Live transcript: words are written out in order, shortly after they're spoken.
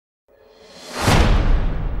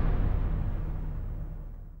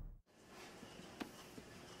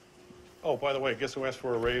Oh, by the way, guess who asked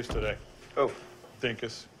for a raise today? Oh.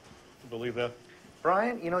 Dinkus. Believe that?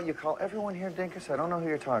 Brian, you know, you call everyone here Dinkus. I don't know who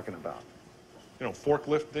you're talking about. You know,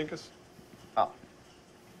 forklift Dinkus? Oh.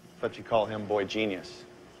 But you call him Boy Genius.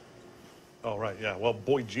 Oh, right, yeah. Well,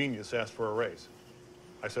 Boy Genius asked for a raise.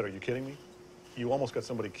 I said, are you kidding me? You almost got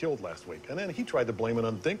somebody killed last week. And then he tried to blame it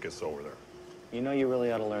on Dinkus over there. You know you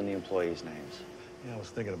really ought to learn the employees' names. Yeah, I was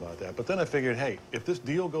thinking about that. But then I figured, hey, if this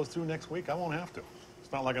deal goes through next week, I won't have to.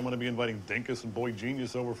 It's not like I'm going to be inviting Dinkus and Boy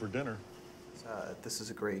Genius over for dinner. This is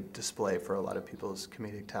a great display for a lot of people's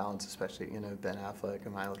comedic talents, especially, you know, Ben Affleck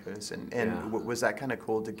and Mila Kunis. And Yeah. Was that kind of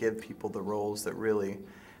cool to give people the roles that really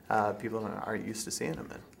people aren't used to seeing them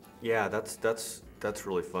in? Yeah, that's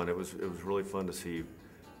really fun. It was really fun to see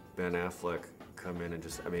Ben Affleck come in and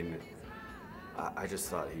just, I mean, I just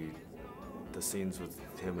thought the scenes with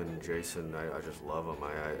him and Jason, I just love them.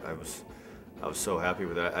 I was so happy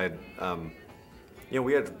with that. You know,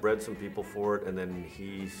 we had read some people for it, and then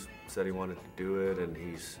he said he wanted to do it, and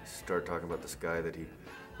he started talking about this guy that he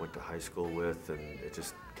went to high school with, and it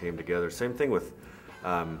just came together. Same thing with,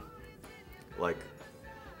 like,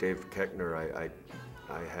 Dave Koechner.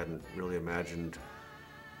 I hadn't really imagined,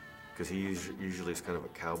 because he usually is kind of a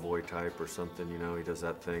cowboy type or something, you know, he does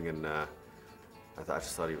that thing, and I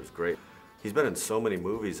just thought he was great. He's been in so many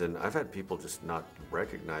movies, and I've had people just not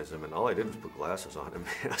recognize him, and all I did was put glasses on him.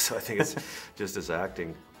 So I think it's just his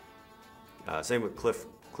acting. Same with Cliff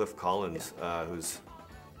Collins, who's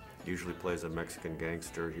usually plays a Mexican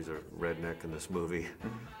gangster. He's a redneck in this movie.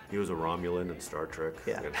 He was a Romulan in Star Trek.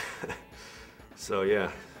 Yeah. So yeah,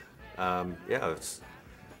 it's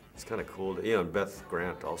kind of cool. You know, Beth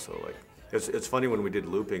Grant also, like, it's funny when we did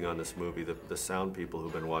looping on this movie, the sound people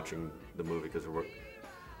who've been watching the movie, because we're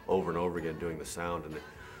over and over again doing the sound, and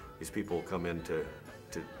these people come in to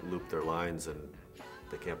loop their lines, and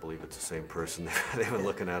they can't believe it's the same person they've been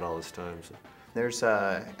looking at all this time. So. There's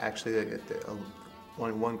actually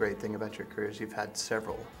one great thing about your career is you've had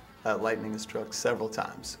several lightning struck several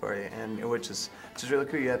times for you, and which is really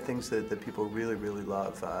cool. You have things that people really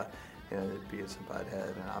love. You know, Beavis and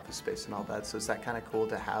Butthead and Office Space and all that. So is that kind of cool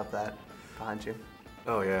to have that behind you?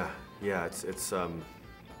 Oh yeah. It's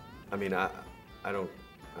I mean,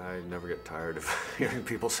 I never get tired of hearing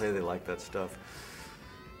people say they like that stuff.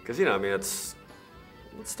 Because, you know, I mean, it's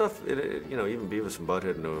stuff, you know, even Beavis and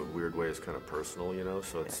Butthead in a weird way is kind of personal, you know,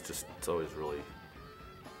 so it's always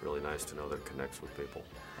really nice to know that it connects with people.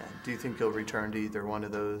 Yeah. Do you think you'll return to either one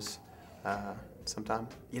of those sometime?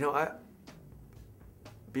 You know,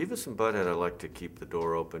 Beavis and Butthead, I like to keep the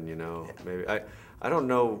door open, you know. Yeah. Maybe I don't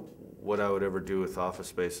know what I would ever do with Office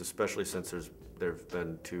Space, especially since there've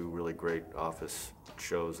been two really great Office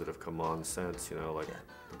shows that have come on since, you know, like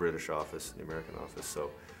the British Office and the American Office. So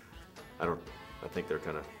I think they're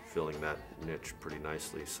kind of filling that niche pretty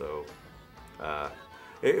nicely. So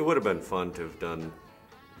it would have been fun to have done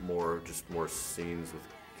more scenes with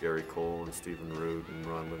Gary Cole and Stephen Root and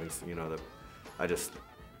Ron Livingston. You know, I just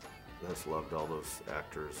loved all those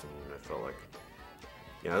actors, and I felt like,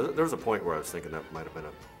 yeah, there was a point where I was thinking that might have been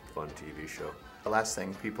a fun TV show. The last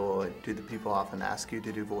thing, do the people often ask you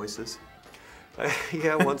to do voices?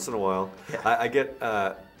 Yeah, once in a while. Yeah. I get,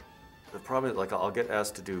 the problem is, like, I'll get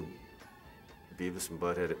asked to do Beavis and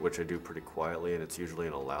Butthead, which I do pretty quietly, and it's usually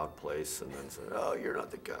in a loud place, and then say, oh, you're not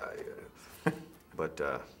the guy. But,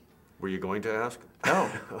 were you going to ask? No.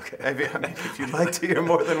 Okay. I mean, if you'd like to, you're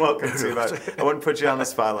more than welcome to, but I wouldn't put you on the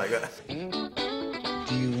spot like that. Do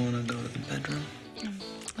you want to go to the bedroom?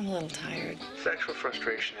 I'm a little tired. Sexual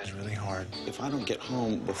frustration is really hard. If I don't get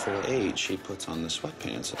home before 8, she puts on the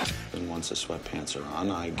sweatpants. And once the sweatpants are on,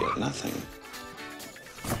 I get nothing.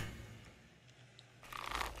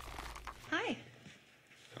 Hi.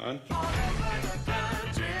 Hon?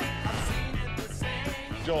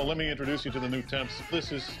 Joel, let me introduce you to the new temps.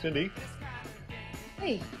 This is Cindy.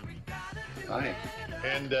 Hey. Hi.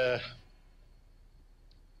 And,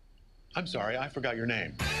 I'm sorry, I forgot your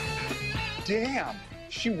name. Damn.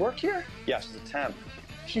 She work here? Yeah, she's a temp.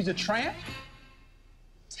 She's a tramp?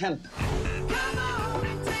 Temp.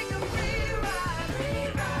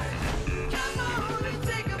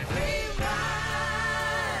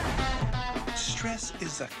 Stress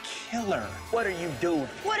is a killer. What are you doing?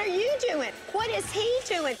 What are you doing? What is he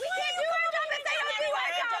doing? We can't do our job if they don't do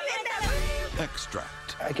our job.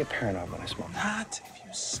 Extract. I get paranoid when I smoke. Not if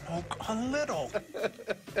you smoke a little.